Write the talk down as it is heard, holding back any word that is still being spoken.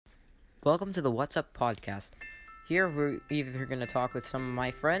Welcome to the What's Up podcast. Here we're either going to talk with some of my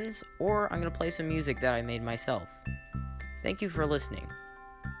friends or I'm going to play some music that I made myself. Thank you for listening.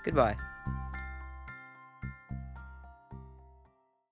 Goodbye.